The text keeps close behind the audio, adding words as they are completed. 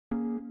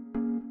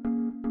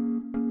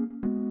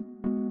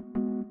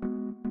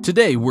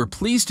Today, we're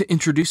pleased to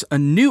introduce a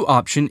new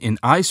option in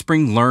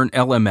iSpring Learn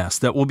LMS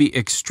that will be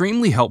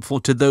extremely helpful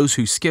to those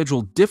who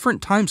schedule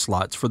different time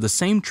slots for the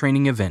same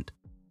training event.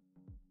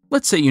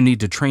 Let's say you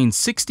need to train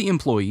 60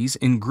 employees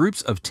in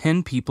groups of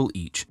 10 people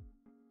each.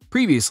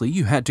 Previously,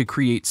 you had to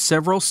create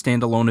several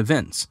standalone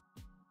events.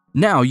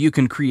 Now you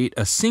can create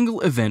a single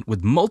event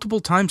with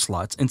multiple time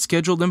slots and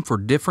schedule them for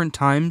different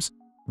times,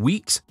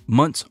 weeks,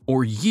 months,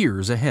 or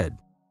years ahead.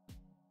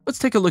 Let's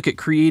take a look at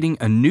creating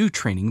a new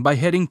training by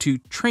heading to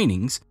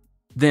Trainings,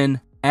 then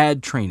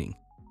Add Training.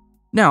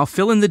 Now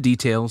fill in the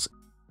details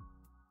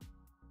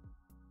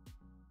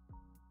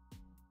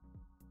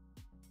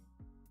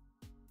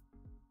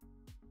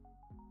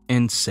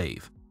and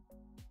save.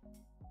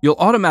 You'll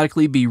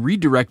automatically be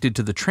redirected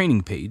to the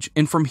training page,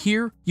 and from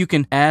here you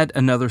can add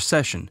another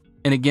session,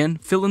 and again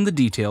fill in the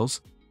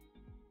details,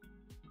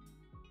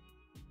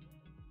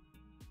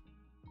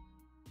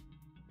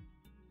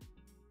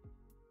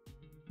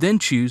 then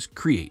choose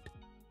Create.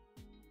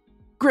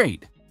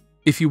 Great!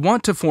 If you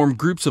want to form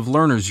groups of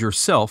learners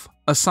yourself,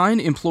 assign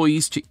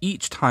employees to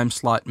each time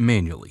slot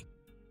manually.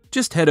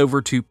 Just head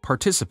over to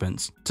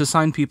Participants to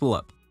sign people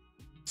up.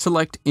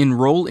 Select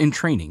Enroll in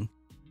Training.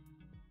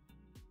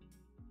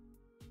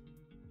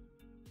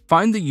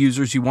 Find the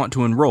users you want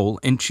to enroll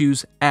and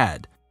choose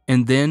Add,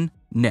 and then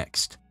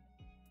Next.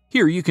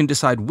 Here you can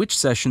decide which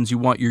sessions you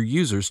want your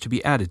users to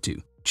be added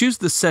to. Choose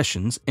the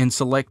sessions and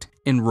select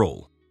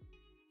Enroll.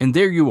 And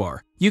there you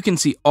are. You can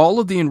see all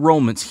of the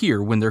enrollments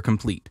here when they're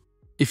complete.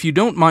 If you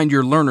don't mind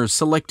your learners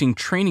selecting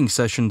training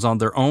sessions on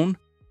their own,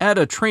 add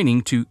a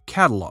training to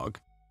Catalog.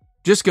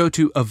 Just go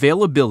to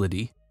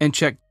Availability and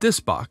check this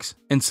box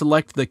and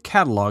select the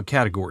Catalog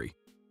category.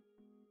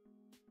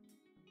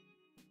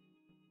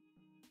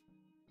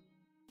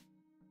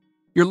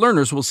 Your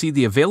learners will see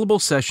the available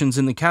sessions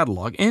in the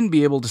catalog and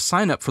be able to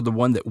sign up for the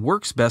one that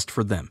works best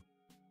for them.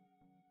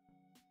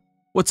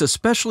 What's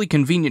especially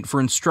convenient for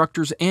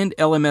instructors and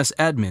LMS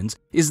admins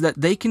is that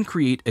they can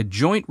create a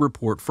joint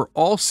report for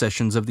all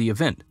sessions of the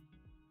event.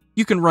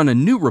 You can run a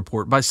new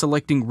report by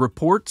selecting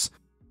Reports,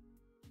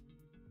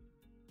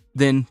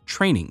 then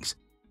Trainings.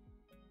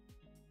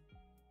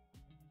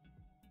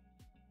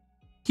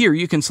 Here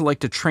you can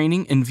select a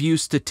training and view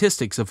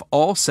statistics of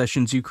all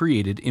sessions you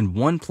created in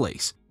one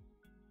place.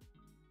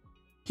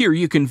 Here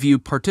you can view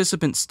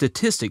participant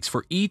statistics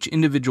for each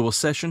individual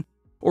session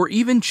or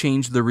even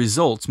change the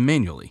results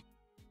manually.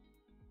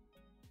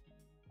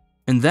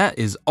 And that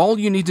is all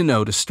you need to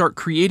know to start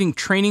creating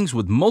trainings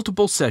with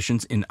multiple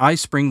sessions in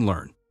iSpring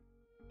Learn.